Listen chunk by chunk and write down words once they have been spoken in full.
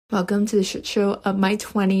Welcome to the shit show of my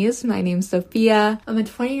 20s. My name's Sophia. I'm a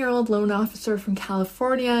 20-year-old loan officer from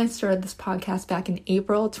California. I started this podcast back in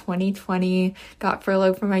April 2020. Got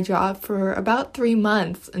furloughed from my job for about 3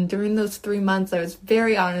 months. And during those 3 months, I was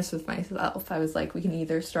very honest with myself. I was like, we can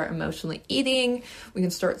either start emotionally eating, we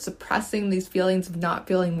can start suppressing these feelings of not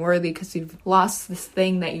feeling worthy because you've lost this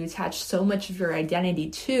thing that you attach so much of your identity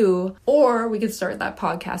to, or we could start that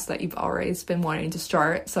podcast that you've always been wanting to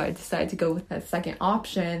start. So I decided to go with that second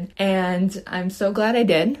option. And I'm so glad I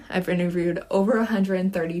did. I've interviewed over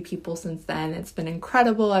 130 people since then. It's been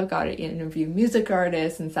incredible. I've got to interview music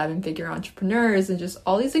artists and seven-figure entrepreneurs and just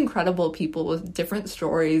all these incredible people with different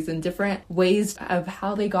stories and different ways of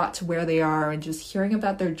how they got to where they are, and just hearing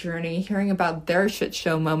about their journey, hearing about their shit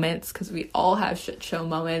show moments, because we all have shit show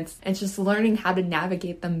moments, and just learning how to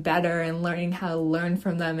navigate them better and learning how to learn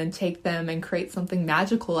from them and take them and create something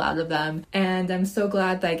magical out of them. And I'm so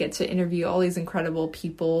glad that I get to interview all these incredible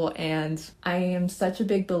people. And I am such a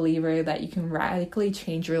big believer that you can radically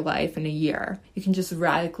change your life in a year. You can just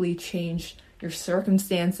radically change your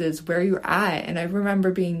circumstances, where you're at. And I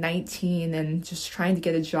remember being 19 and just trying to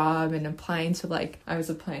get a job and applying to I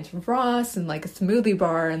was applying to Ross and a smoothie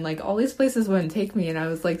bar, and all these places wouldn't take me. And I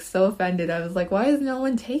was so offended. I was like, why is no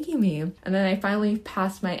one taking me? And then I finally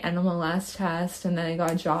passed my NMLS test, and then I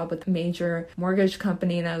got a job with a major mortgage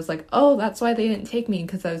company. And I was like, oh, that's why they didn't take me,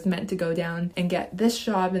 because I was meant to go down and get this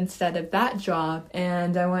job instead of that job.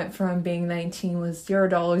 And I went from being 19 with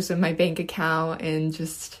 $0 in my bank account and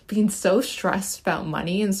just being so stressed about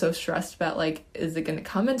money and so stressed about is it going to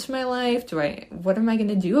come into my life? What am I going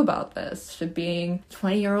to do about this? To being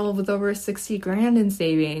 20-year-old with over 60 grand in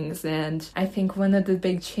savings. And I think one of the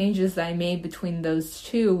big changes that I made between those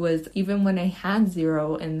two was, even when I had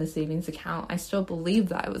zero in the savings account, I still believed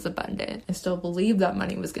that I was abundant. I still believed that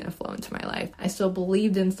money was going to flow into my life. I still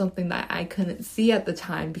believed in something that I couldn't see at the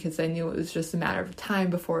time, because I knew it was just a matter of time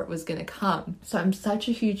before it was going to come. So I'm such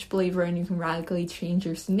a huge believer in you can radically change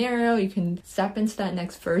your scenario. You can step into that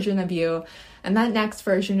next version of you. And that next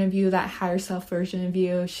version of you, that higher self version of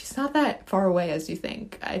you, she's not that far away as you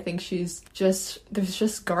think. I think there's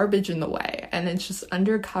just garbage in the way. And it's just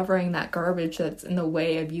uncovering that garbage that's in the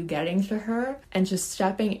way of you getting to her and just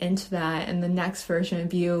stepping into that. And the next version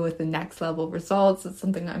of you with the next level of results, it's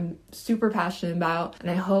something I'm super passionate about.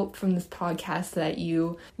 And I hope from this podcast that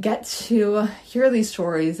you get to hear these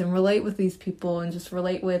stories and relate with these people, and just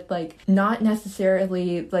relate with not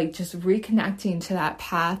necessarily just reconnecting to that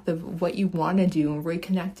path of what you want to do, and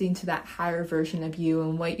reconnecting to that higher version of you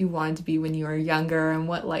and what you wanted to be when you were younger, and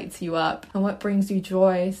what lights you up and what brings you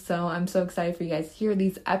joy. So I'm so excited for you guys to hear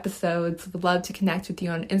these episodes. Would love to connect with you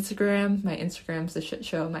on Instagram. My Instagram's the shit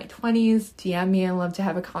show of my 20s. DM me. I'd love to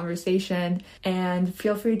have a conversation, and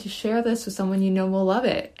feel free to share this with someone you know will love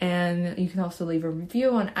it. And you can also leave a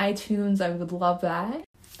review on iTunes. I would love that.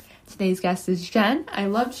 Today's guest is Jen. I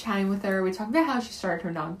love chatting with her. We talk about how she started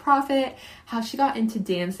her nonprofit, how she got into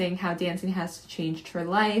dancing, how dancing has changed her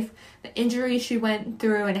life, the injury she went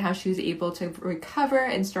through, and how she was able to recover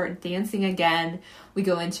and start dancing again. We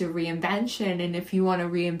go into reinvention, and if you want to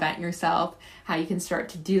reinvent yourself, how you can start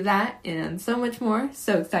to do that, and so much more.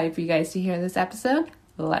 So excited for you guys to hear this episode.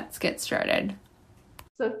 Let's get started.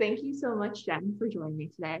 So thank you so much, Jen, for joining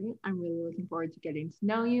me today. I'm really looking forward to getting to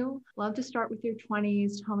know you. Love to start with your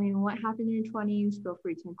 20s. Tell me what happened in your 20s. Feel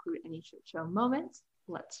free to include any shit show moments.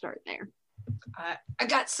 Let's start there. I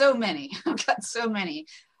got so many. I've got so many.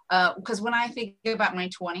 Because when I think about my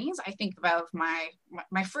 20s, I think about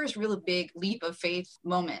my first really big leap of faith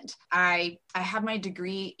moment. I have my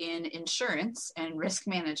degree in insurance and risk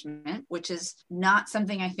management, which is not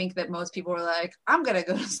something I think that most people are like, I'm going to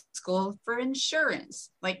go to school for insurance.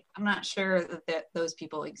 I'm not sure that those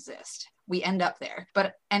people exist. We end up there.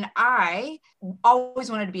 And I always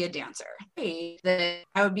wanted to be a dancer. That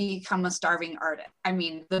I would become a starving artist. I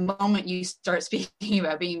mean, the moment you start speaking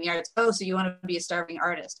about being the artist, so you want to be a starving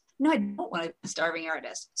artist. No, I don't want to be a starving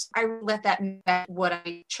artist. So I let that impact what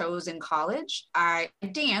I chose in college. I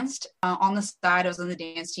danced on the side. I was on the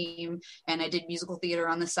dance team, and I did musical theater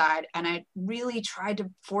on the side. And I really tried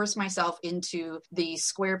to force myself into the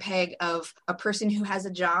square peg of a person who has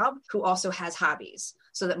a job who also has hobbies,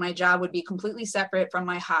 so that my job would be completely separate from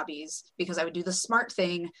my hobbies, because I would do the smart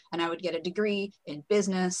thing and I would get a degree in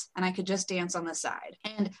business and I could just dance on the side.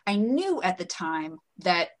 And I knew at the time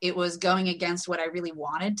that it was going against what I really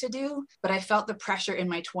wanted to do, but I felt the pressure in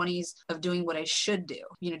my 20s of doing what I should do,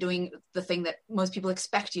 doing the thing that most people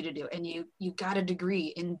expect you to do. And you got a degree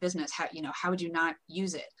in business. How would you not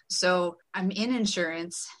use it? So I'm in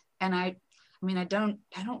insurance, and I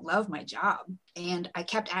don't love my job. And I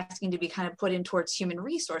kept asking to be kind of put in towards human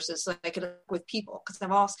resources so I could work with people, because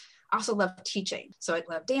I've also love teaching. So I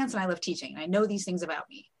love dance and I love teaching. And I know these things about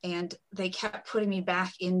me. And they kept putting me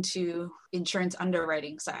back into insurance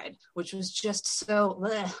underwriting side, which was just so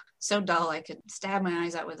dull. I could stab my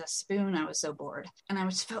eyes out with a spoon. I was so bored. And I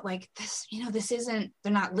just felt like this isn't,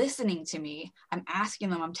 they're not listening to me. I'm asking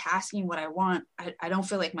them, I'm tasking what I want. I don't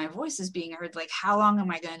feel like my voice is being heard. Like, how long am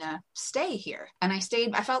I going to stay here? And I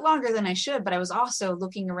felt longer than I should, but I was also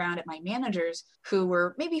looking around at my managers who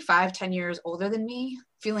were maybe 5-10 years older than me,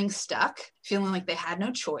 feeling stuck, feeling like they had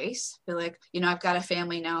no choice. Feel like, I've got a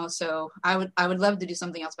family now, so I would love to do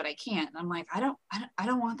something else, but I can't. And I'm like, I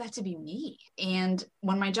don't want that to be me. And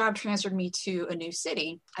when my job transferred me to a new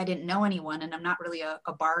city, I didn't know anyone, and I'm not really a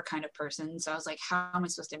bar kind of person. So I was like, how am I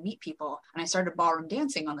supposed to meet people? And I started ballroom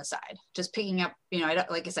dancing on the side, just picking up,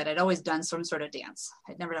 like I said, I'd always done some sort of dance.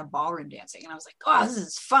 I'd never done ballroom dancing. And I was like, oh, this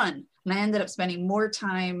is fun. And I ended up spending more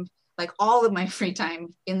time, like all of my free time,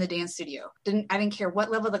 in the dance studio. I didn't care what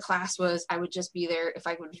level the class was. I would just be there. If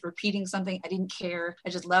I was repeating something, I didn't care. I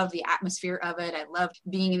just loved the atmosphere of it. I loved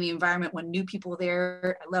being in the environment when new people were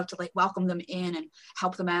there. I loved to like welcome them in and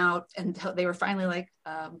help them out. And they were finally like,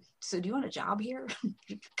 so do you want a job here?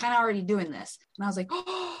 You're kind of already doing this. And I was like,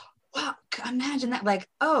 oh, wow, imagine that. Like,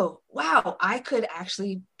 oh, wow, I could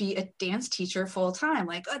actually be a dance teacher full time.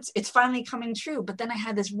 Like, it's finally coming true. But then I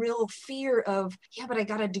had this real fear of, yeah, but I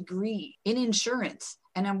got a degree in insurance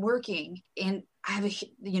and I'm working and I have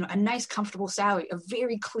a nice, comfortable salary, a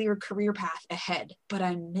very clear career path ahead, but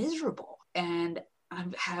I'm miserable and I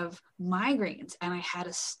have migraines and I had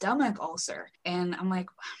a stomach ulcer. And I'm like,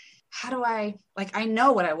 how do I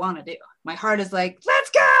know what I want to do. My heart is like,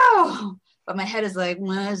 let's go. But my head is like,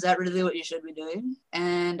 well, is that really what you should be doing?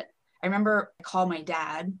 And I remember I called my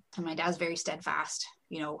dad, and my dad's very steadfast.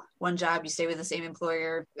 One job, you stay with the same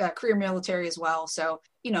employer, career military as well. So,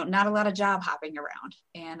 not a lot of job hopping around.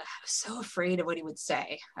 And I was so afraid of what he would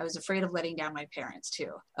say. I was afraid of letting down my parents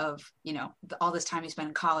too, of, all this time you spent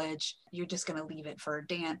in college, you're just going to leave it for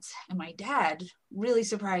dance. And my dad really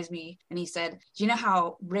surprised me. And he said, do you know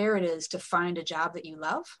how rare it is to find a job that you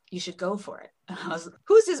love? You should go for it. And I was,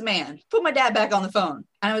 who's this man? Put my dad back on the phone.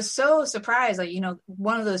 And I was so surprised, like,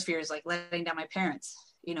 one of those fears, like letting down my parents.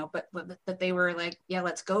 But they were like, yeah,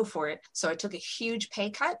 let's go for it. So I took a huge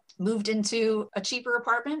pay cut, moved into a cheaper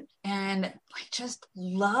apartment, and I just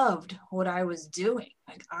loved what I was doing.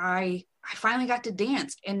 Like I finally got to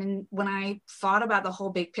dance. And when I thought about the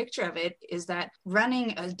whole big picture of it, is that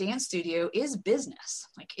running a dance studio is business.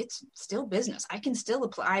 Like, it's still business. I can still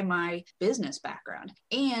apply my business background.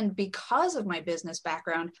 And because of my business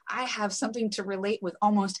background, I have something to relate with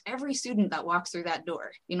almost every student that walks through that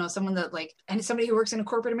door. Someone that and somebody who works in a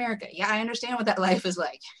corporate America. Yeah, I understand what that life is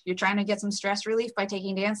like. You're trying to get some stress relief by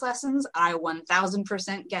taking dance lessons. I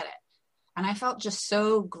 1000% get it. And I felt just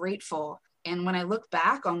so grateful. And when I look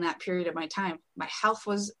back on that period of my time, my health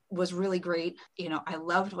was really great. I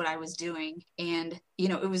loved what I was doing. And,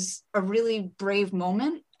 it was a really brave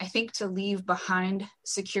moment, I think, to leave behind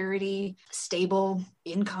security, stable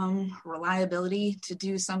income, reliability, to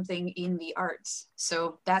do something in the arts.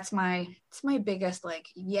 So it's my biggest,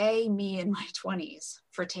 yay me in my 20s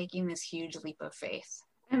for taking this huge leap of faith.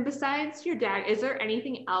 And besides your dad, is there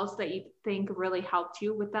anything else that you think really helped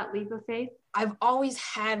you with that leap of faith? I've always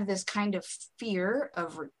had this kind of fear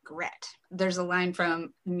of regret. There's a line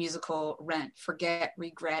from the musical Rent, forget,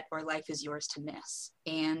 regret, or life is yours to miss.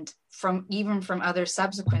 And from other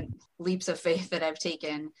subsequent leaps of faith that I've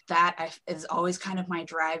taken, is always kind of my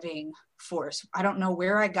driving force. I don't know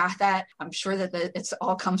where I got that. I'm sure that it's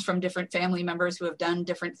all comes from different family members who have done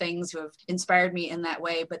different things, who have inspired me in that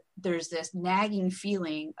way. But there's this nagging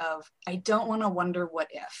feeling of, I don't want to wonder what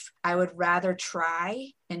if. I would rather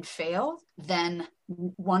try and fail than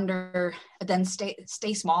wonder, then stay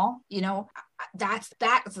small. That's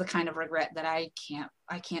the kind of regret that I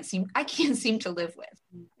can't seem to live with.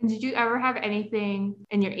 And did you ever have anything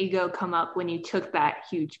in your ego come up when you took that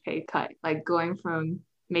huge pay cut, like going from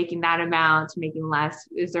making that amount to making less?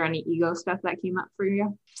 Is there any ego stuff that came up for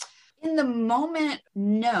you? In the moment,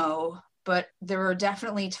 no. But there were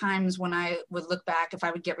definitely times when I would look back, if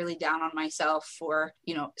I would get really down on myself for,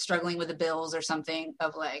 struggling with the bills or something,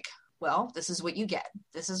 of like, well, this is what you get.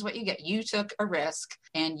 This is what you get. You took a risk,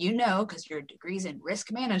 and because your degree's in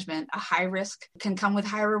risk management, a high risk can come with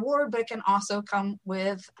high reward, but it can also come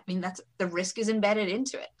with, that's the risk is embedded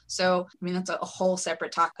into it. So, that's a whole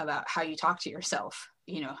separate talk about how you talk to yourself,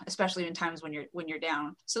 especially in times when you're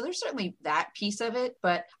down. So there's certainly that piece of it,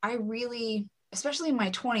 but I really especially in my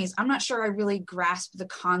 20s, I'm not sure I really grasped the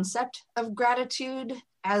concept of gratitude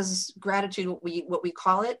as gratitude, what we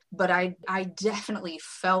call it. But I definitely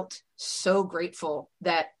felt so grateful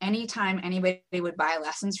that anytime anybody would buy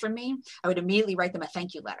lessons from me, I would immediately write them a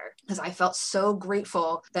thank you letter, because I felt so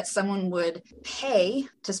grateful that someone would pay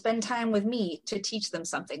to spend time with me to teach them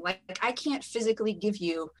something. Like I can't physically give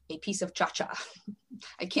you a piece of cha-cha.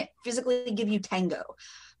 I can't physically give you tango,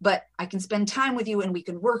 but I can spend time with you and we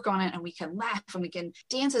can work on it and we can laugh and we can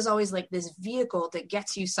dance is always like this vehicle that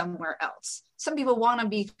gets you somewhere else. Some people want to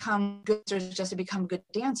become good dancers just to become good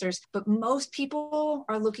dancers, but most people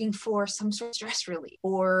are looking for some sort of stress relief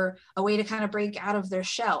or a way to kind of break out of their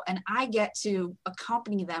shell. And I get to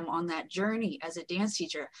accompany them on that journey as a dance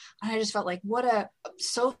teacher. And I just felt like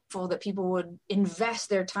so full that people would invest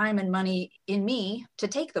their time and money in me to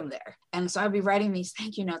take them there. And so I'd be writing these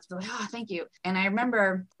thank you notes, like, oh, thank you. And I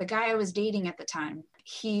remember the guy I was dating at the time,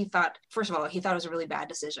 he thought it was a really bad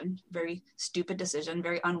decision, very stupid decision,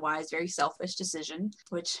 very unwise, very selfish decision,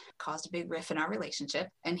 which caused a big rift in our relationship.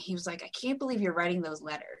 And he was like, I can't believe you're writing those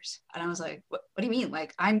letters. And I was like, what do you mean?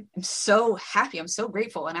 Like, I'm so happy. I'm so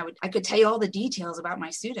grateful. And I could tell you all the details about my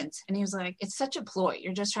students. And he was like, it's such a ploy.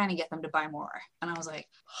 You're just trying to get them to buy more. And I was like,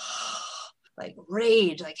 like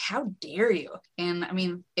rage, like, how dare you? And I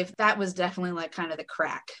mean, if that was definitely like kind of the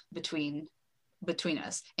crack between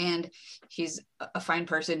us. And he's a fine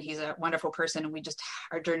person. He's a wonderful person. And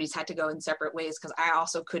our journeys had to go in separate ways, because I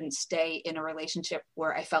also couldn't stay in a relationship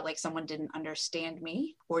where I felt like someone didn't understand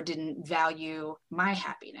me or didn't value my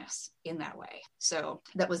happiness in that way. So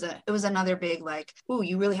it was another big, like, ooh,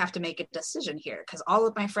 you really have to make a decision here, because all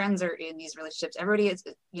of my friends are in these relationships. Everybody is,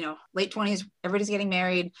 late 20s, everybody's getting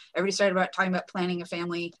married. Everybody started talking about planning a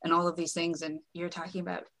family and all of these things. And you're talking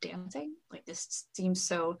about dancing? Like, this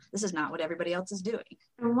is not what everybody else is doing.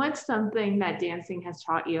 And what's something that dancing has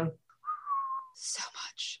taught you? So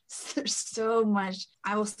much. There's so much.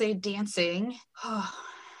 I will say dancing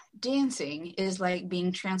is like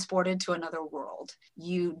being transported to another world.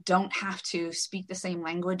 You don't have to speak the same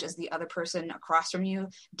language as the other person across from you.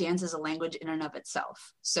 Dance is a language in and of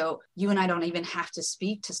itself. So you and I don't even have to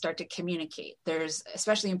speak to start to communicate. There's,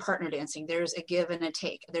 especially in partner dancing, there's a give and a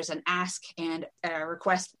take. There's an ask and a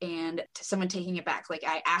request and someone taking it back. Like,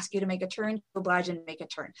 I ask you to make a turn, oblige and make a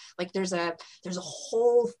turn. Like, there's a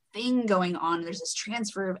whole thing going on. There's this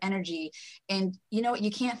transfer of energy. And you know what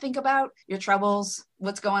you can't think about? Your troubles,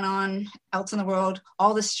 what's going on else in the world,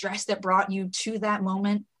 all the stress that brought you to that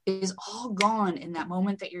moment is all gone in that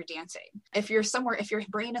moment that you're dancing. If your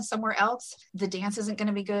brain is somewhere else, the dance isn't going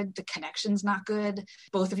to be good. The connection's not good.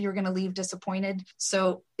 Both of you are going to leave disappointed.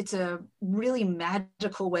 So it's a really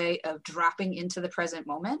magical way of dropping into the present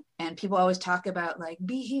moment. And people always talk about, like,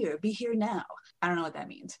 be here now. I don't know what that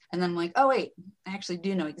means. And then I'm like, oh wait, I actually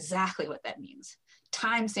do know exactly what that means.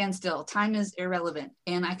 Time stands still. Time is irrelevant.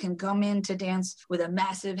 And I can come in to dance with a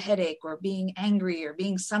massive headache or being angry or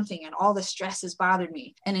being something, and all the stress has bothered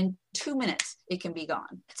me. And in 2 minutes, it can be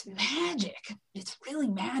gone. It's magic. It's really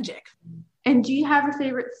magic. And do you have a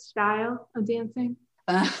favorite style of dancing?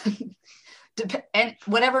 And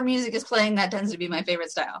whatever music is playing, that tends to be my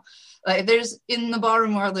favorite style. Like, there's, in the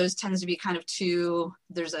ballroom world, there's tends to be kind of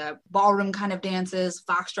there's a ballroom kind of dances,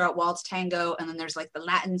 foxtrot, waltz, tango, and then there's like the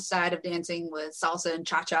Latin side of dancing with salsa and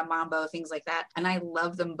cha-cha, mambo, things like that. And I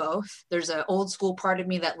love them both. There's an old school part of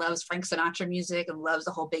me that loves Frank Sinatra music and loves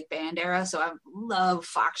the whole big band era. So I love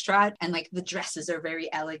foxtrot, and like the dresses are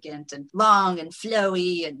very elegant and long and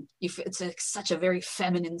flowy, and it's such a very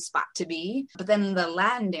feminine spot to be. But then the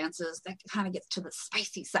Latin dances, that kind of gets to the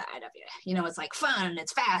spicy side of you. You know, it's like fun and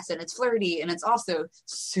it's fast and it's flirty, and it's also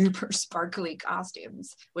super sparkly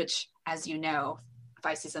costumes, which, as you know, if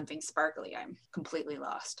I see something sparkly, I'm completely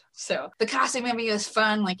lost. So the costuming is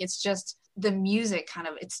fun. Like, it's just the music kind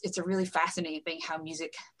of, it's a really fascinating thing how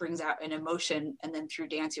music brings out an emotion, and then through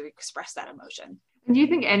dance you express that emotion. Do you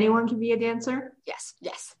think anyone can be a dancer? Yes,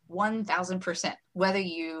 1000%. Whether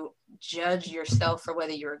you judge yourself for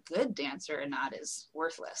whether you're a good dancer or not is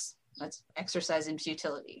worthless. That's exercise in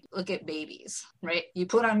futility. Look at babies, right? You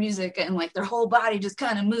put on music and like their whole body just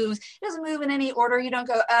kind of moves. It doesn't move in any order. You don't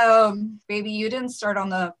go, oh, baby, you didn't start on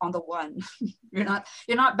the one. You're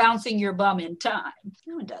not bouncing your bum in time.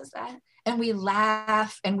 No one does that. And we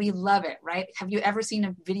laugh and we love it, right? Have you ever seen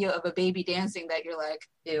a video of a baby dancing that you're like,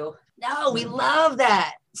 ew? No, we love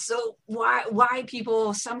that. So why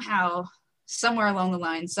people somehow, somewhere along the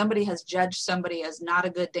line, somebody has judged somebody as not a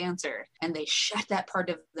good dancer and they shut that part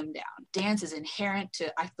of them down. Dance is inherent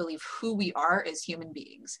to, I believe, who we are as human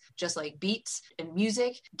beings. Just like beats and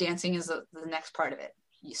music, dancing is the next part of it.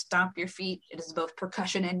 You stomp your feet. It is both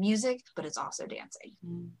percussion and music, but it's also dancing.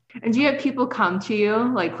 And do you have people come to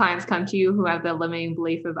you, like clients come to you who have the limiting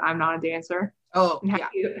belief of I'm not a dancer? Oh, and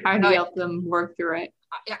how do you help them work through it?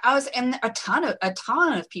 I was in a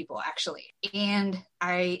ton of people actually. And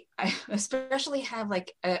I especially have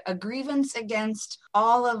like a grievance against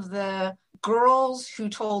all of the girls who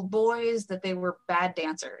told boys that they were bad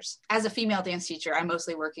dancers. As a female dance teacher, I'm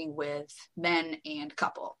mostly working with men and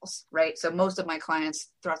couples, right? So most of my clients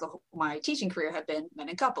throughout my teaching career have been men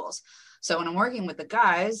and couples. So when I'm working with the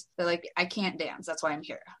guys, they're like, I can't dance. That's why I'm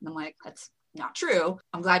here. And I'm like, that's not true.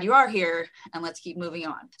 I'm glad you are here, and let's keep moving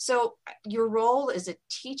on. So your role as a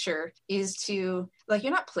teacher is to, like,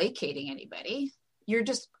 you're not placating anybody. You're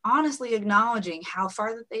just honestly acknowledging how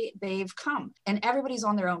far that they've come, and everybody's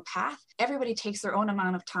on their own path. Everybody takes their own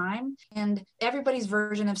amount of time, and everybody's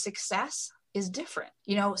version of success is different.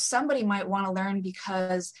 You know, somebody might want to learn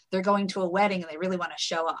because they're going to a wedding and they really want to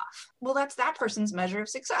show off. Well, that's that person's measure of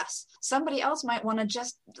success. Somebody else might want to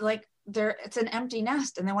just like it's an empty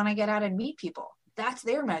nest and they want to get out and meet people. That's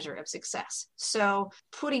their measure of success. So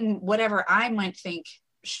putting whatever I might think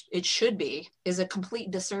it should be is a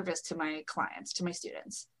complete disservice to my clients, to my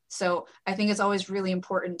students. So I think it's always really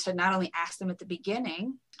important to not only ask them at the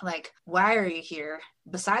beginning, like, why are you here?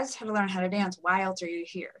 Besides how to learn how to dance, why else are you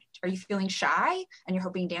here? Are you feeling shy and you're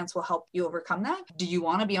hoping dance will help you overcome that? Do you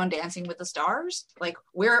want to be on Dancing with the Stars? Like,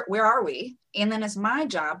 where are we? And then it's my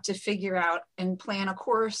job to figure out and plan a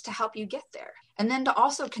course to help you get there. And then to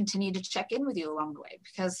also continue to check in with you along the way,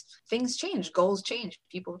 because things change, goals change,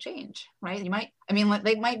 people change, right?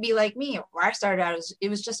 They might be like me, where I started out, it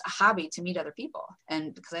was just a hobby to meet other people.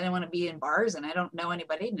 And because I didn't want to be in bars and I don't know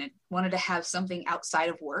anybody, and I wanted to have something outside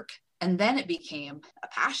of work. And then it became a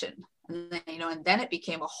passion. And then it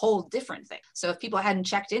became a whole different thing. So if people hadn't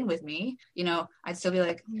checked in with me, I'd still be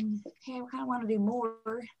like, hey, I kind of want to do more.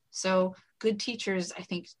 So good teachers, I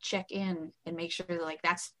think, check in and make sure that, like,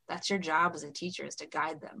 that's your job as a teacher, is to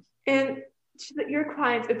guide them. And to your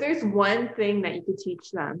clients, if there's one thing that you could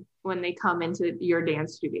teach them when they come into your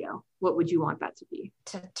dance studio, what would you want that to be?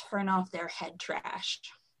 To turn off their head trash,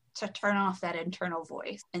 to turn off that internal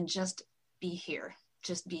voice and just be here.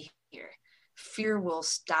 Just be here. Fear will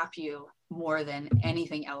stop you more than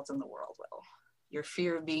anything else in the world will. Your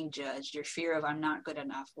fear of being judged, your fear of I'm not good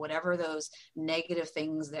enough, whatever those negative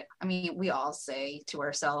things that, we all say to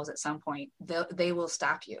ourselves at some point, they will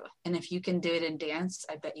stop you. And if you can do it in dance,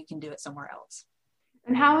 I bet you can do it somewhere else.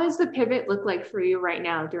 And how does the pivot look like for you right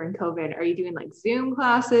now during COVID? Are you doing like Zoom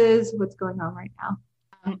classes? What's going on right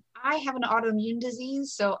now? I have an autoimmune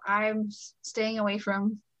disease, so I'm staying away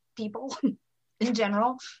from people in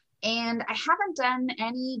general. And I haven't done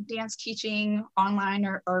any dance teaching online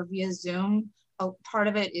or via Zoom. Part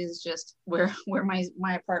of it is just where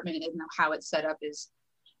my apartment is and how it's set up is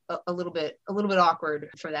a little bit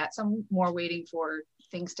awkward for that. So I'm more waiting for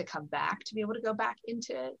things to come back to be able to go back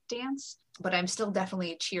into dance. But I'm still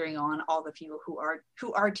definitely cheering on all the people who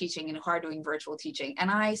are teaching and who are doing virtual teaching.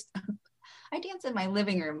 And I dance in my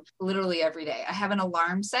living room literally every day. I have an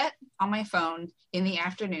alarm set on my phone in the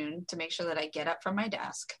afternoon to make sure that I get up from my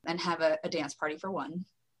desk and have a dance party for one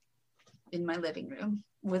in my living room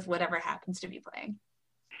with whatever happens to be playing.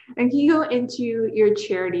 And can you go into your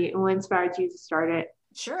charity and what inspired you to start it?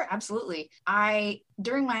 Sure, absolutely.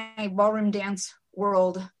 During my ballroom dance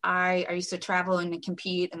world, I used to travel and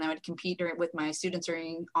compete, and I would compete with my students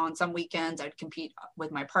on some weekends. I'd compete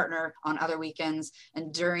with my partner on other weekends.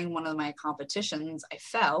 And during one of my competitions, I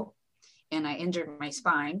fell and I injured my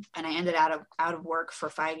spine, and I ended out of work for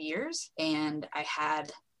 5 years. And I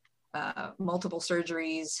had multiple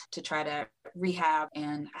surgeries to try to rehab,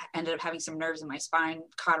 and I ended up having some nerves in my spine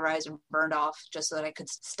cauterized and burned off just so that I could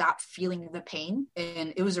stop feeling the pain.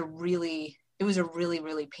 And it was a really,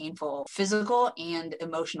 really painful physical and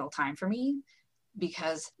emotional time for me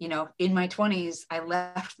because, in my 20s, I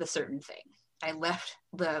left the certain thing. I left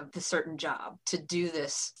the certain job to do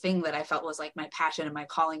this thing that I felt was like my passion and my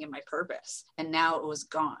calling and my purpose. And now it was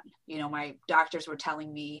gone. My doctors were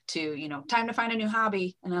telling me to, time to find a new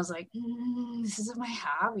hobby. And I was like, this isn't my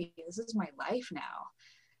hobby. This is my life now.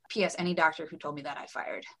 P.S. Any doctor who told me that I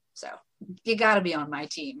fired. So you got to be on my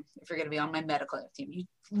team. If you're going to be on my medical team, you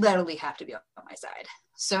literally have to be on my side.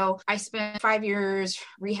 So I spent 5 years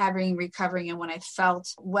rehabbing, recovering. And when I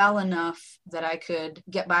felt well enough that I could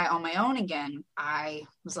get by on my own again, I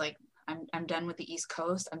was like, I'm done with the East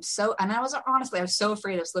Coast. I was so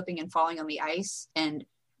afraid of slipping and falling on the ice and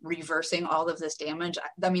reversing all of this damage.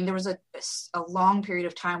 There was a long period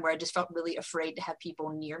of time where I just felt really afraid to have people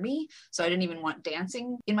near me. So I didn't even want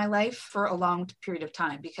dancing in my life for a long period of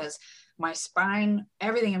time because my spine,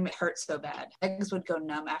 everything hurt so bad. Legs would go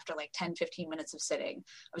numb after like 10, 15 minutes of sitting.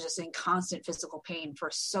 I was just in constant physical pain for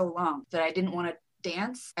so long that I didn't want to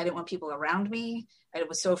dance. I didn't want people around me. I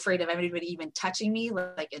was so afraid of anybody even touching me,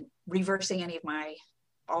 like reversing any of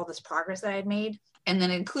all this progress that I had made. And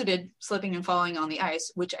then included slipping and falling on the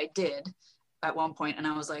ice, which I did at one point. And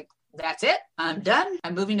I was like, that's it. I'm done.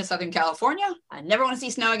 I'm moving to Southern California. I never want to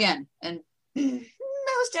see snow again. And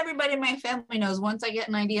most everybody in my family knows once I get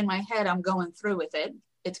an idea in my head, I'm going through with it.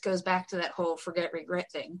 It goes back to that whole forget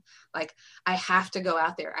regret thing. Like, I have to go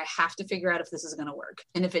out there. I have to figure out if this is going to work.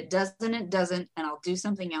 And if it doesn't, it doesn't. And I'll do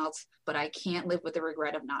something else, but I can't live with the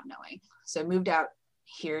regret of not knowing. So I moved out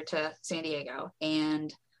here to San Diego,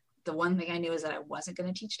 and the one thing I knew is that I wasn't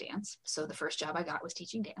going to teach dance. So the first job I got was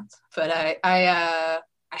teaching dance. But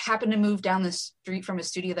I happened to move down the street from a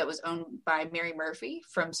studio that was owned by Mary Murphy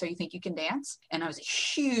from So You Think You Can Dance. And I was a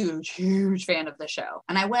huge, huge fan of the show.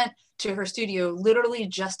 And I went to her studio literally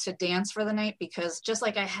just to dance for the night, because just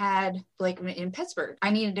like I had like in Pittsburgh, I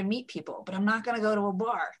needed to meet people, but I'm not going to go to a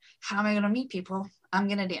bar. How am I going to meet people? I'm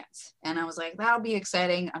going to dance. And I was like, that'll be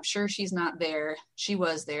exciting. I'm sure she's not there. She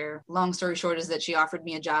was there. Long story short is that she offered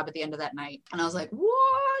me a job at the end of that night. And I was like,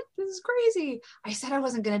 what? This is crazy. I said I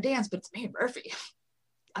wasn't going to dance, but it's Mary Murphy.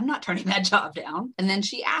 I'm not turning that job down. And then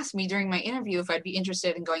she asked me during my interview if I'd be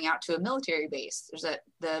interested in going out to a military base. There's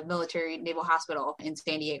the military naval hospital in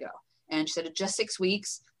San Diego. And she said, just 6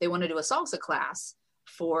 weeks, they want to do a salsa class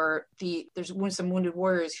for there's some wounded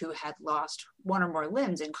warriors who had lost one or more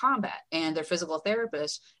limbs in combat, and their physical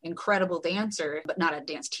therapist, incredible dancer, but not a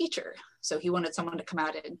dance teacher. So he wanted someone to come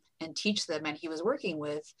out and teach them. And he was working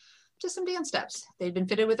with just some dance steps. They'd been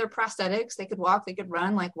fitted with their prosthetics. They could walk, they could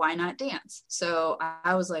run, like, why not dance? So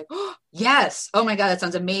I was like, oh, yes. Oh my God, that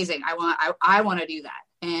sounds amazing. I want to do that.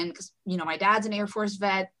 And because, my dad's an Air Force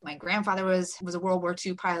vet. My grandfather was a World War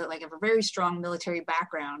II pilot, like, I have a very strong military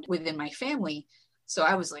background within my family. So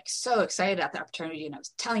I was like so excited about the opportunity, and I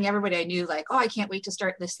was telling everybody I knew, like, oh, I can't wait to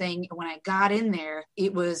start this thing. And when I got in there,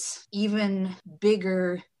 it was even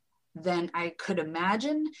bigger than I could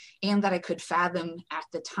imagine and that I could fathom at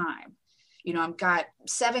the time. I've got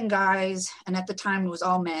 7 guys, and at the time it was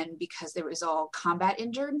all men because they was all combat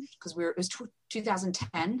injured, because it was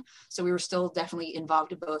 2010. So we were still definitely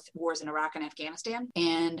involved in both wars in Iraq and Afghanistan.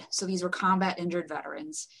 And so these were combat injured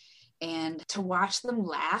veterans. And to watch them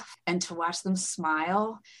laugh and to watch them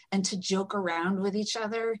smile and to joke around with each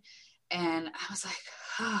other. And I was like,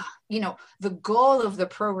 the goal of the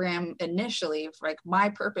program initially, like my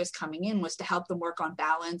purpose coming in, was to help them work on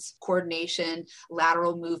balance, coordination,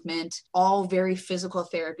 lateral movement, all very physical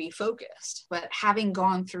therapy focused. But having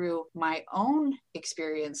gone through my own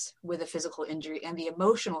experience with a physical injury and the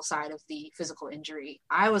emotional side of the physical injury,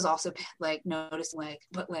 I was also like noticing,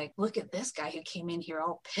 look at this guy who came in here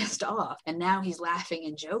all pissed off, and now he's laughing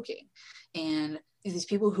and joking. And these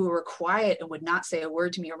people who were quiet and would not say a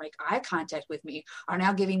word to me or make eye contact with me are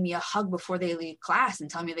now giving me a hug before they leave class and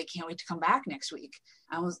telling me they can't wait to come back next week.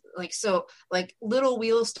 I was like, so like little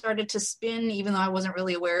wheels started to spin, even though I wasn't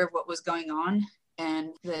really aware of what was going on.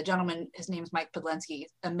 And the gentleman, his name is Mike Podlensky,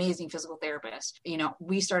 amazing physical therapist.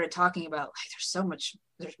 We started talking about, like,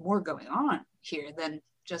 there's more going on here than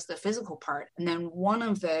just the physical part. And then one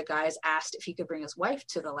of the guys asked if he could bring his wife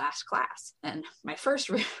to the last class. And my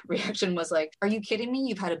first reaction was like, are you kidding me?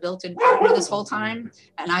 You've had a built-in partner this whole time.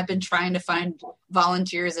 And I've been trying to find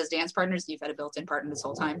volunteers as dance partners. You've had a built-in partner this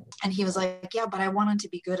whole time. And he was like, yeah, but I wanted to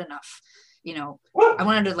be good enough. I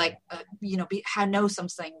wanted to know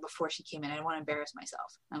something before she came in. I didn't want to embarrass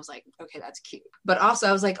myself. And I was like, okay, that's cute. But also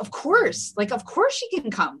I was like, of course she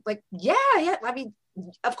can come. Like, yeah. I mean,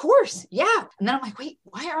 of course. Yeah. And then I'm like, wait,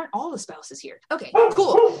 why aren't all the spouses here? Okay,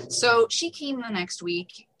 cool. So she came the next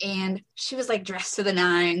week, and she was like dressed to the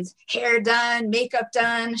nines, hair done, makeup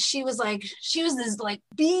done. She was this like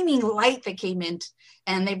beaming light that came in,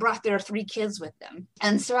 and they brought their 3 kids with them.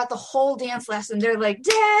 And throughout the whole dance lesson, they're like,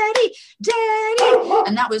 Daddy, Daddy.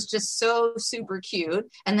 And that was just so super cute.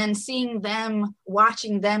 And then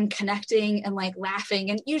watching them connecting and like laughing.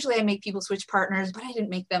 And usually I make people switch partners, but I didn't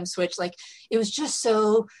make them switch. Like, it was just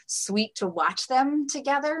so sweet to watch them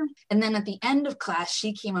together. And then at the end of class,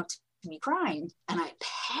 she came up to me crying, and I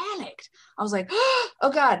panicked. I was like,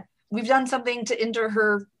 oh God, we've done something to injure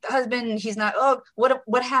her husband. He's not,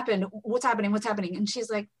 what happened? What's happening? And she's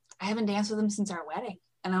like, I haven't danced with him since our wedding.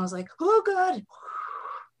 And I was like, oh, good.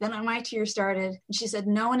 Then my tears started. And she said,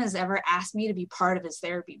 no one has ever asked me to be part of his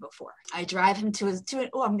therapy before. I drive him I'm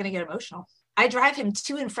going to get emotional. I drive him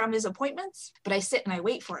to and from his appointments, but I sit and I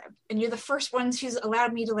wait for him. And you're the first ones who's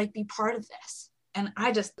allowed me to like be part of this. And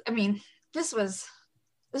this was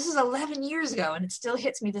this is 11 years ago, and it still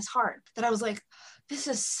hits me this hard, that I was like, this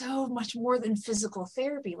is so much more than physical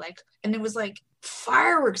therapy. Like, and it was like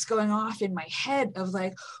fireworks going off in my head of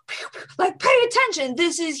like, pay attention.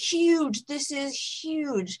 This is huge. This is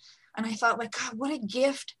huge. And I thought, like, God, what a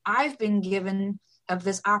gift I've been given of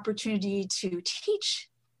this opportunity to teach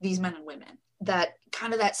these men and women. That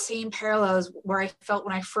kind of that same parallels where I felt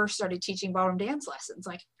when I first started teaching ballroom dance lessons.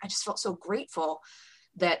 Like, I just felt so grateful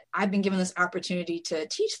that I've been given this opportunity to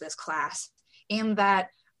teach this class, and that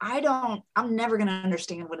I'm never going to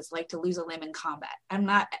understand what it's like to lose a limb in combat. I'm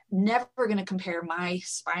never going to compare my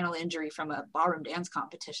spinal injury from a ballroom dance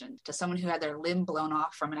competition to someone who had their limb blown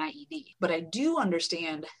off from an IED. But I do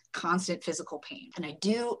understand constant physical pain. And I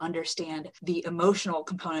do understand the emotional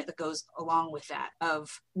component that goes along with that, of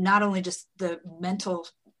not only just the mental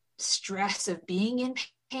stress of being in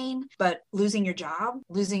pain, but losing your job,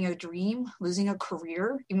 losing a dream, losing a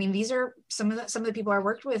career. I mean, these are some of the people I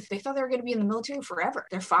worked with. They thought they were going to be in the military forever.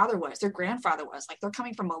 Their father was, their grandfather was. Like, they're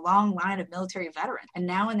coming from a long line of military veterans, and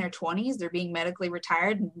now in their 20s, they're being medically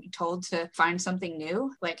retired and told to find something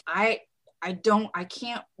new. Like, I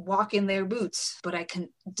can't walk in their boots, but I can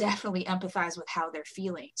definitely empathize with how they're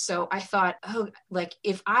feeling. So I thought, like,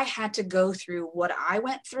 if I had to go through what I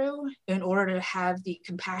went through in order to have the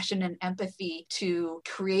compassion and empathy to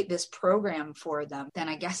create this program for them, then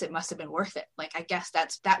I guess it must have been worth it. Like, I guess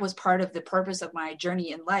that was part of the purpose of my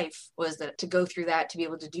journey in life, was that to go through that, to be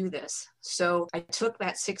able to do this. So I took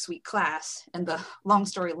that 6-week class, and the long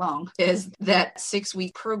story long is that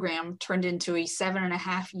 6-week program turned into a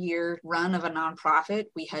 7.5-year run of a nonprofit.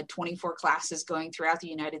 We had 24 classes going throughout the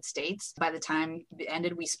United States. By the time it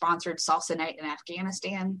ended, we sponsored Salsa Night in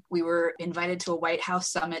Afghanistan. We were invited to a White House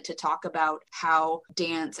summit to talk about how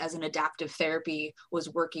dance as an adaptive therapy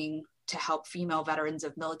was working to help female veterans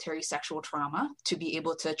of military sexual trauma to be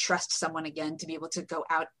able to trust someone again, to be able to go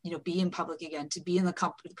out, be in public again, to be in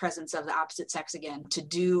the presence of the opposite sex again,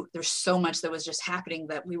 there's so much that was just happening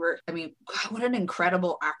that what an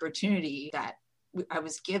incredible opportunity that I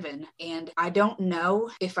was given. And I don't know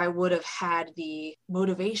if I would have had the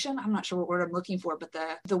motivation, I'm not sure what word I'm looking for, but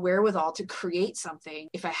the wherewithal to create something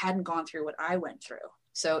if I hadn't gone through what I went through.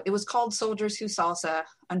 So it was called Soldiers Who Salsa.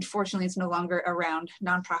 Unfortunately, it's no longer around.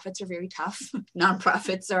 Nonprofits are very tough.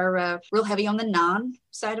 Nonprofits are real heavy on the non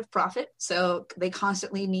side of profit. So they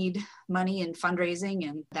constantly need money and fundraising.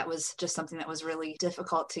 And that was just something that was really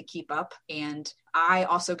difficult to keep up. And I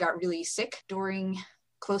also got really sick during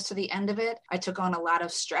close to the end of it. I took on a lot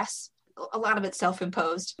of stress. A lot of it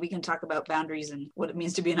self-imposed. We can talk about boundaries and what it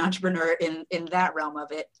means to be an entrepreneur in that realm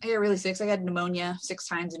of it. I got really sick. So I got pneumonia 6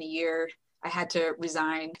 times in a year. I had to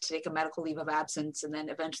resign, to take a medical leave of absence. And then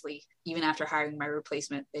eventually, even after hiring my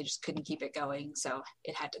replacement, they just couldn't keep it going. So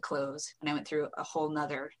it had to close. And I went through a whole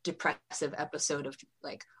nother depressive episode of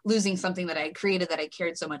like losing something that I had created that I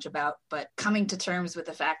cared so much about, but coming to terms with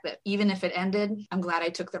the fact that even if it ended, I'm glad I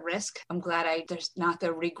took the risk. I'm glad there's not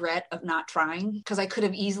the regret of not trying, because I could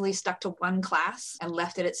have easily stuck to one class and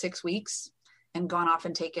left it at 6 weeks and gone off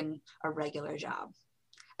and taken a regular job.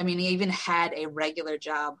 I even had a regular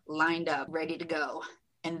job lined up, ready to go.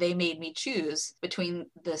 And they made me choose between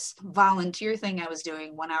this volunteer thing I was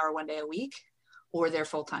doing 1 hour, 1 day a week, or their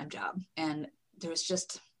full-time job. And there was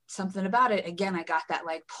just something about it. Again, I got that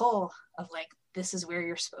like pull of like, this is where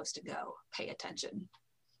you're supposed to go. Pay attention.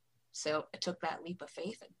 So I took that leap of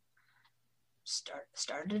faith and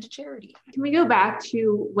started a charity. Can we go back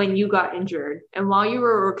to when you got injured and while you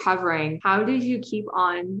were recovering, how did you keep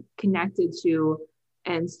on connected to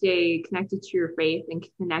and stay connected to your faith and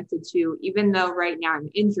connected to, even though right now I'm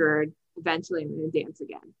injured, eventually I'm going to dance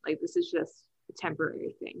again? Like, this is just a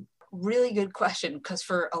temporary thing. Really good question, because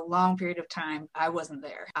for a long period of time, I wasn't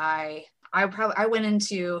there. I went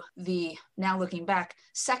into the, now looking back,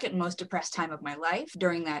 second most depressed time of my life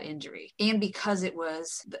during that injury. And because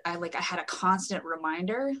I had a constant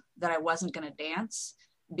reminder that I wasn't going to dance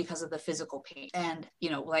because of the physical pain. And,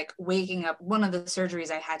 like waking up, one of the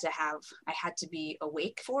surgeries I had to be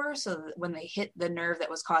awake for, so that when they hit the nerve that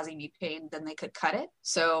was causing me pain, then they could cut it.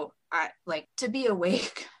 So to be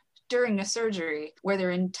awake during a surgery where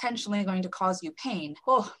they're intentionally going to cause you pain,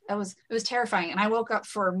 it was terrifying. And I woke up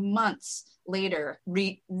for months later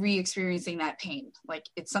re-experiencing that pain. Like,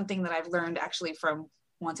 it's something that I've learned actually from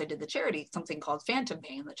once I did the charity, something called phantom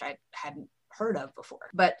pain, which I hadn't heard of before.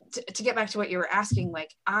 But to get back to what you were asking,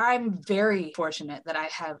 like, I'm very fortunate that I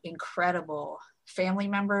have incredible family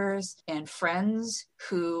members and friends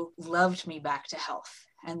who loved me back to health.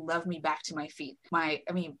 and love me back to my feet. My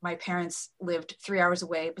parents lived 3 hours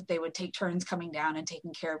away, but they would take turns coming down and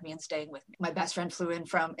taking care of me and staying with me. My best friend flew in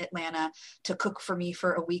from Atlanta to cook for me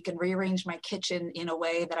for a week and rearrange my kitchen in a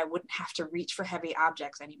way that I wouldn't have to reach for heavy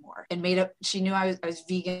objects anymore. And she knew I was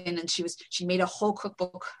vegan, and she made a whole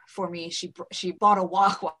cookbook for me. She bought a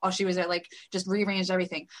wok while she was there, like just rearranged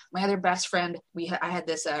everything. My other best friend, I had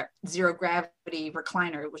this zero gravity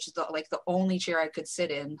recliner, which is the only chair I could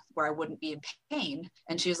sit in where I wouldn't be in pain.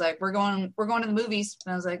 And she was like, we're going to the movies.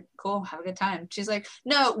 And I was like, cool, have a good time. She's like,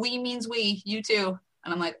 no, we means we, you too.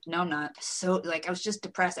 And I'm like, no, I'm not. So like, I was just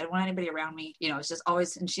depressed. I didn't want anybody around me. It's just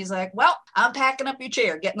always, and she's like, well, I'm packing up your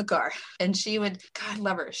chair, get in the car. And she would, God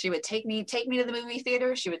love her. She would take me to the movie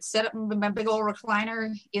theater. She would set up my big old recliner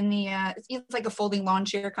in the, it's like a folding lawn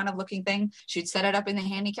chair kind of looking thing. She'd set it up in the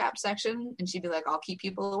handicap section, and she'd be like, I'll keep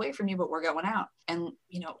people away from you, but we're going out. And,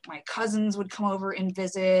 my cousins would come over and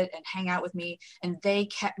visit and hang out with me. And they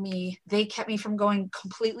kept me from going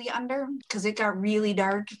completely under, because it got really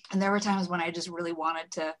dark. And there were times when I just really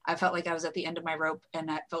I felt like I was at the end of my rope, and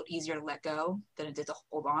that felt easier to let go than it did to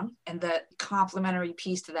hold on. And the complementary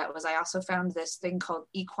piece to that was I also found this thing called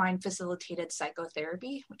equine facilitated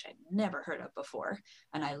psychotherapy, which I'd never heard of before.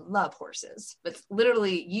 And I love horses, but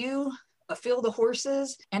literally a field of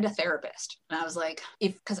horses and a therapist. And I was like,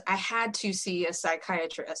 because I had to see a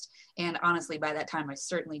psychiatrist, and honestly, by that time I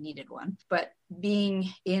certainly needed one, but being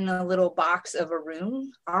in a little box of a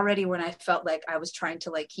room already, when I felt like I was trying to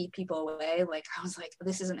like keep people away, like I was like,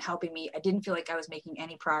 this isn't helping me. I didn't feel like I was making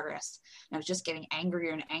any progress. And I was just getting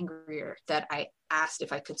angrier and angrier, that I asked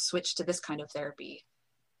if I could switch to this kind of therapy.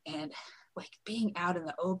 And like being out in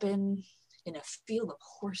the open in a field of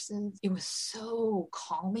horses, it was so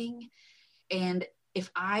calming. And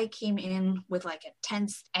if I came in with like a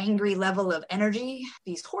tense, angry level of energy,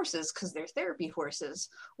 these horses, because they're therapy horses,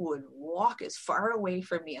 would walk as far away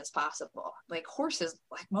from me as possible. Like horses,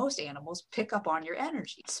 like most animals, pick up on your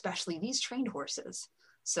energy, especially these trained horses.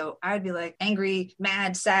 So I'd be like angry,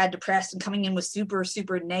 mad, sad, depressed, and coming in with super,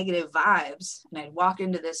 super negative vibes. And I'd walk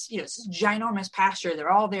into this, this ginormous pasture.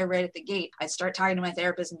 They're all there right at the gate. I'd start talking to my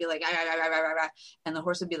therapist and be like, ah, ah, ah, ah, ah, ah, and the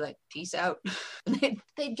horse would be like, peace out. And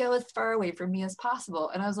they'd go as far away from me as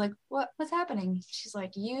possible. And I was like, what's happening? She's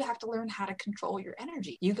like, you have to learn how to control your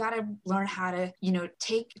energy. You got to learn how to,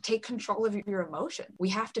 take control of your emotion. We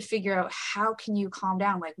have to figure out, how can you calm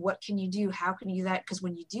down? Like, what can you do? How can you do that? Because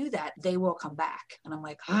when you do that, they will come back. And I'm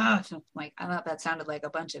like, I thought that sounded like a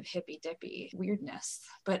bunch of hippy dippy weirdness,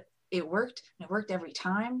 but it worked. It worked every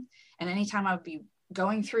time. And anytime I would be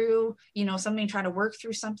going through, something, trying to work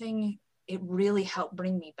through something, it really helped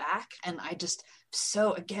bring me back. And I just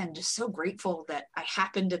so grateful that I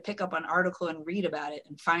happened to pick up an article and read about it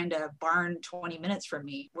and find a barn 20 minutes from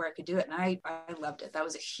me where I could do it. And I loved it. That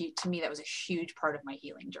was a huge part of my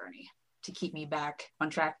healing journey, to keep me back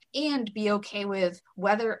on track and be okay with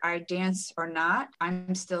whether I dance or not.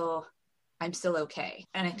 I'm still okay.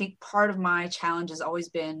 And I think part of my challenge has always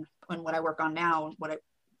been, and what I work on now,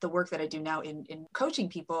 the work that I do now in coaching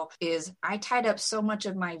people, is I tied up so much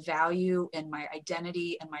of my value and my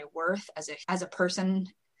identity and my worth as a person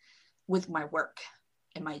with my work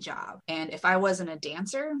and my job. And if I wasn't a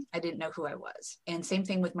dancer, I didn't know who I was. And same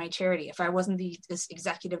thing with my charity. If I wasn't this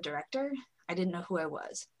executive director, I didn't know who I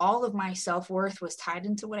was. All of my self-worth was tied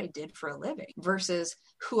into what I did for a living versus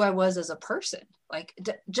who I was as a person. Like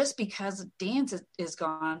just because dance is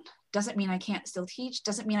gone doesn't mean I can't still teach,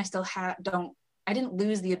 doesn't mean I still I didn't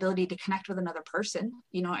lose the ability to connect with another person.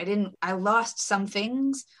 I lost some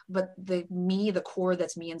things, but the core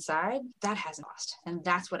that's me inside, that hasn't lost. And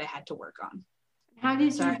that's what I had to work on. How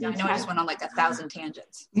did you I know I just went on like 1,000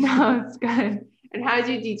 tangents. No, it's good. And how did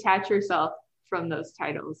you detach yourself from those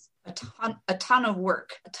titles? A ton of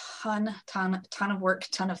work, a ton of work,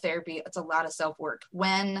 ton of therapy. It's a lot of self-work.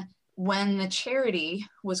 When the charity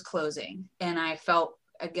was closing, and I felt,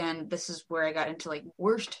 again, this is where I got into like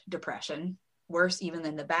worst depression, worse even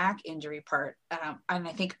than the back injury part. And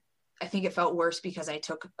I think it felt worse because I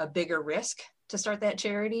took a bigger risk to start that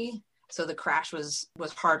charity. So the crash was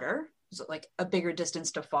harder. It was like a bigger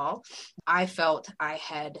distance to fall. I felt I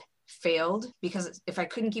had failed because if I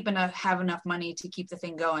couldn't have enough money to keep the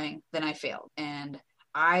thing going, then I failed. And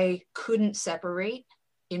I couldn't separate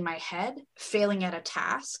in my head failing at a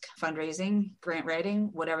task, fundraising, grant writing,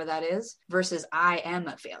 whatever that is, versus I am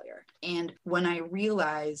a failure. And when I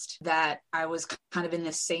realized that I was kind of in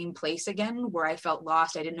the same place again, where I felt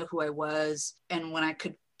lost, I didn't know who I was. And when I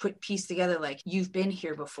could piece together, like, you've been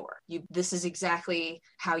here before. This is exactly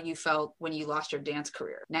how you felt when you lost your dance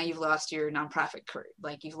career. Now you've lost your nonprofit career.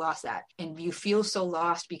 Like, you've lost that. And you feel so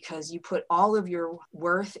lost because you put all of your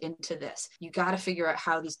worth into this. You got to figure out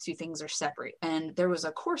how these two things are separate. And there was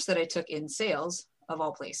a course that I took in sales, of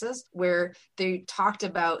all places, where they talked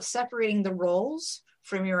about separating the roles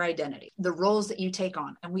from your identity, the roles that you take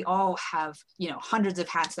on. And we all have, hundreds of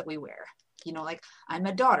hats that we wear. Like, I'm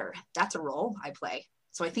a daughter. That's a role I play.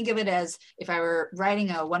 So I think of it as if I were writing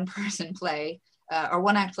a one-person play or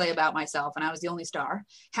one-act play about myself and I was the only star,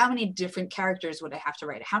 how many different characters would I have to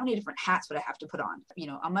write? How many different hats would I have to put on?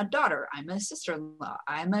 I'm a daughter. I'm a sister-in-law.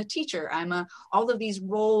 I'm a teacher. all of these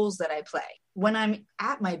roles that I play. When I'm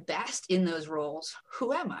at my best in those roles,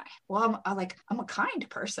 who am I? Well, I'm a kind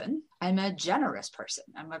person. I'm a generous person.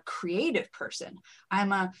 I'm a creative person.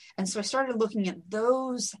 And so I started looking at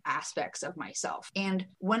those aspects of myself. And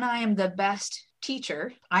when I am the best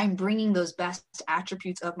teacher, I'm bringing those best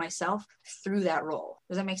attributes of myself through that role.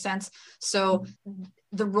 Does that make sense? So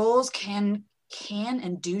the roles can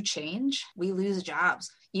and do change. We lose jobs.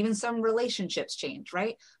 Even some relationships change,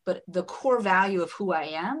 right? But the core value of who I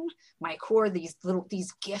am, my core, these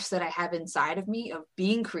gifts that I have inside of me of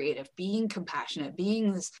being creative, being compassionate,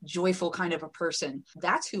 being this joyful kind of a person,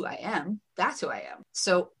 that's who I am. That's who I am.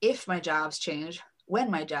 So if my jobs change, when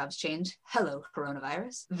my jobs change, hello,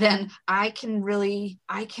 coronavirus, then I can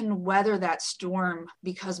weather that storm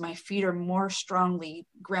because my feet are more strongly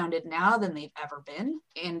grounded now than they've ever been.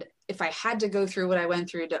 And if I had to go through what I went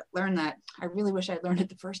through to learn that, I really wish I'd learned it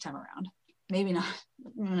the first time around. Maybe not.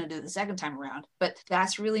 I'm going to do it the second time around, but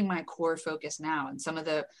that's really my core focus now. And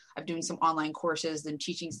I'm doing some online courses and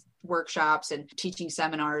teaching workshops and teaching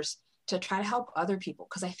seminars to try to help other people.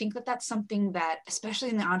 Cause I think that that's something that, especially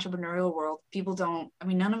in the entrepreneurial world, people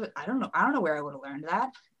none of it, I don't know where I would have learned that.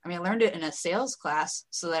 I learned it in a sales class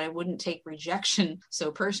so that I wouldn't take rejection so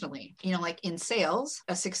personally. Like in sales,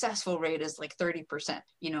 a successful rate is like 30%.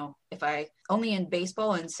 If I only in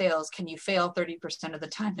baseball and sales, can you fail 30% of the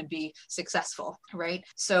time and be successful, right?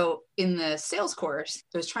 So in the sales course,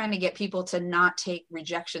 I was trying to get people to not take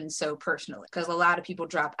rejection so personally, because a lot of people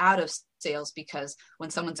drop out of sales because when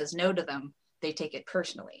someone says no to them, they take it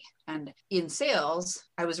personally. And in sales,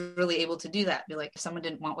 I was really able to do that. Be like, if someone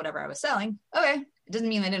didn't want whatever I was selling, okay, it doesn't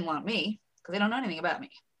mean they didn't want me because they don't know anything about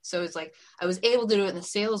me. So it's like, I was able to do it in the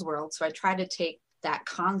sales world. So I tried to take that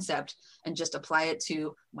concept and just apply it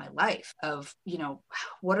to my life of,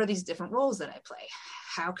 what are these different roles that I play?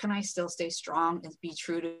 How can I still stay strong and be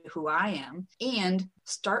true to who I am and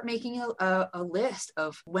start making a list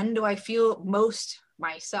of when do I feel most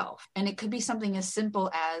myself? And it could be something as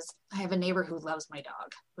simple as I have a neighbor who loves my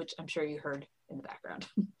dog, which I'm sure you heard in the background.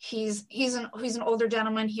 He's an older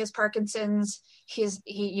gentleman. He has Parkinson's. His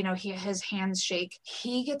hands shake.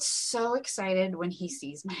 He gets so excited when he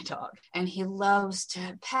sees my dog, and he loves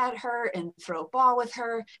to pet her and throw a ball with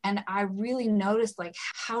her. And I really noticed like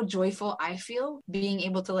how joyful I feel being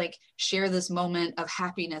able to like share this moment of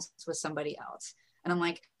happiness with somebody else. And I'm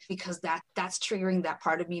like, because that's triggering that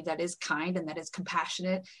part of me that is kind and that is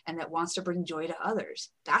compassionate and that wants to bring joy to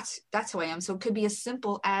others. That's who I am. So it could be as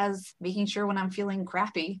simple as making sure when I'm feeling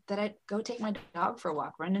crappy that I go take my dog for a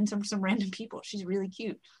walk, run into some random people. She's really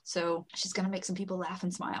cute. So she's going to make some people laugh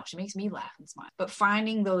and smile. She makes me laugh and smile. But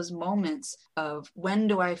finding those moments of when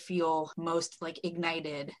do I feel most like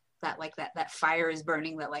ignited, that fire is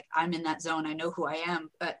burning, that like I'm in that zone. I know who I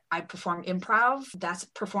am, but I perform improv. That's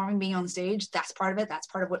performing, being on stage. That's part of it. That's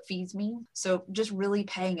part of what feeds me. So just really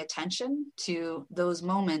paying attention to those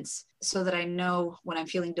moments so that I know when I'm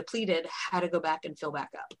feeling depleted, how to go back and fill back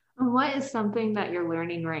up. What is something that you're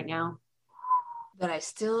learning right now? That I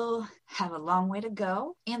still have a long way to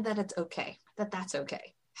go and that it's okay, that's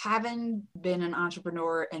okay. Having been an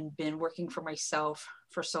entrepreneur and been working for myself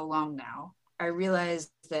for so long now, I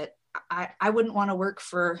realized that I wouldn't want to work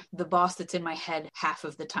for the boss that's in my head half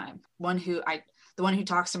of the time. The one who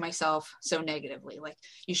talks to myself so negatively, like,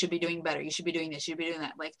 you should be doing better. You should be doing this. You should be doing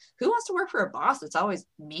that. Like, who wants to work for a boss that's always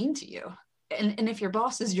mean to you? And if your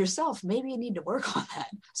boss is yourself, maybe you need to work on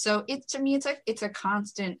that. So to me, it's a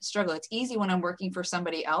constant struggle. It's easy when I'm working for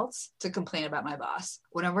somebody else to complain about my boss.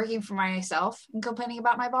 When I'm working for myself and complaining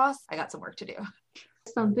about my boss, I got some work to do.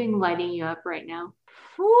 Something lighting you up right now?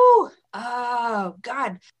 Whew. Oh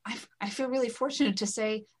God. I feel really fortunate to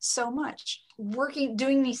say so much.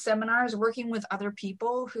 Doing these seminars, working with other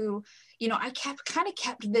people who, I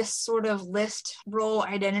kept this sort of list role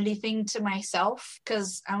identity thing to myself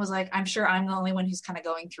because I was like, I'm sure I'm the only one who's kind of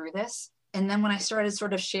going through this. And then when I started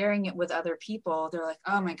sort of sharing it with other people, they're like,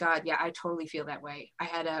 oh my God, yeah, I totally feel that way. I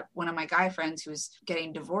had one of my guy friends who was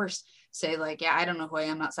getting divorced say like, yeah, I don't know who I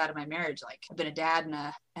am outside of my marriage. Like I've been a dad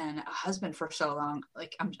and a husband for so long.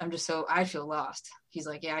 Like I'm just so, I feel lost. He's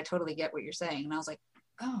like, yeah, I totally get what you're saying. And I was like,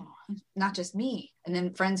 oh, not just me. And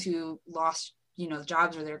then friends who lost,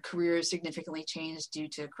 jobs or their careers significantly changed due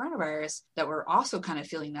to coronavirus that were also kind of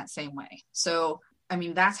feeling that same way. So I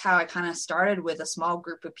mean, that's how I kind of started with a small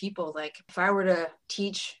group of people. Like if I were to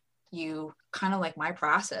teach you kind of like my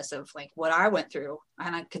process of like what I went through,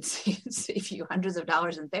 and I could save you hundreds of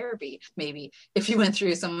dollars in therapy, maybe if you went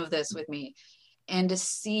through some of this with me, and to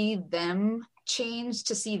see them change,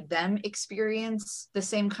 to see them experience the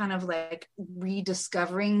same kind of like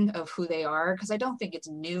rediscovering of who they are. Cause I don't think it's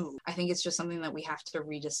new. I think it's just something that we have to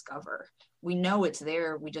rediscover. We know it's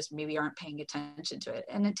there. We just maybe aren't paying attention to it.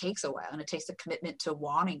 And it takes a while, and it takes a commitment to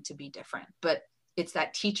wanting to be different. But it's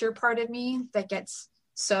that teacher part of me that gets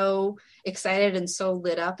so excited and so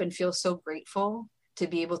lit up and feel so grateful to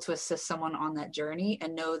be able to assist someone on that journey,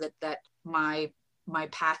 and know that my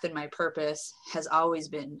path and my purpose has always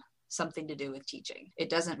been something to do with teaching. It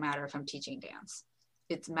doesn't matter if I'm teaching dance.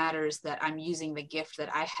 It matters that I'm using the gift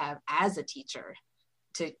that I have as a teacher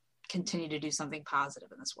to continue to do something positive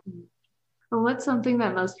in this world. Well, what's something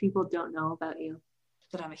that most people don't know about you?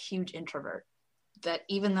 That I'm a huge introvert. That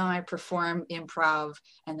even though I perform improv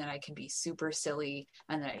and that I can be super silly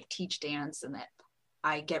and that I teach dance and that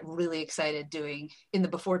I get really excited doing in the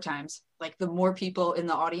before times, like the more people in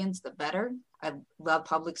the audience, the better. I love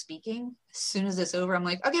public speaking. As soon as it's over, I'm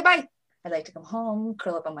like, okay, bye. I'd like to come home,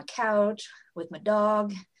 curl up on my couch with my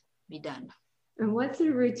dog, be done. And what's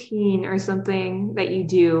a routine or something that you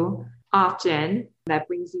do often that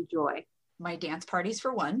brings you joy? My dance parties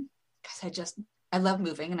for one, because I love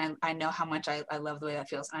moving, and I know how much I love the way that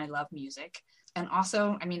feels, and I love music. And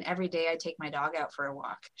also, I mean, every day I take my dog out for a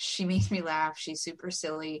walk. She makes me laugh. She's super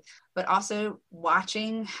silly, but also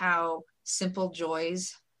watching how simple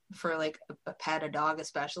joys for like a pet, a dog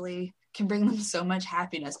especially, can bring them so much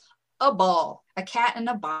happiness. A ball, a cat in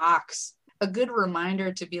a box, a good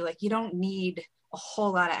reminder to be like, you don't need a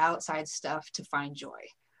whole lot of outside stuff to find joy.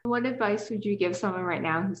 What advice would you give someone right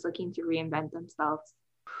now who's looking to reinvent themselves?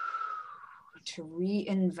 To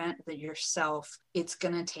reinvent yourself, it's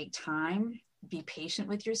going to take time. Be patient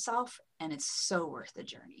with yourself, and it's so worth the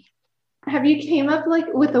journey. Have you came up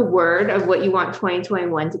like with a word of what you want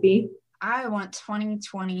 2021 to be? I want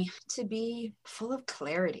 2020 to be full of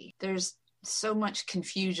clarity. There's so much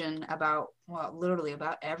confusion about, well, literally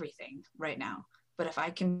about everything right now. But if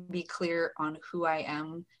I can be clear on who I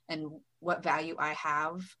am and what value I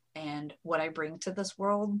have and what I bring to this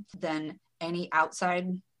world, then any outside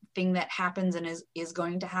thing that happens and is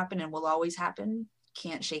going to happen and will always happen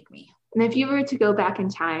can't shake me. And if you were to go back in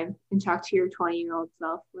time and talk to your 20-year-old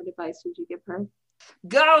self, what advice would you give her?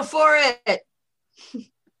 Go for it!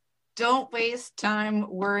 Don't waste time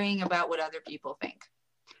worrying about what other people think.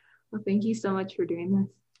 Well, thank you so much for doing this.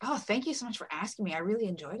 Oh, thank you so much for asking me. I really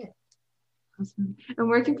enjoyed it. Awesome. And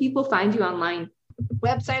where can people find you online?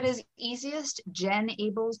 Website is easiest,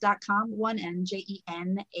 jenables.com,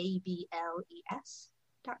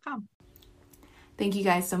 JenAbles.com. Thank you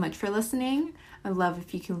guys so much for listening. I'd love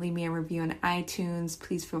if you can leave me a review on iTunes.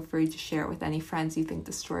 Please feel free to share it with any friends you think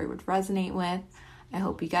the story would resonate with. I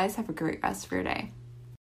hope you guys have a great rest of your day.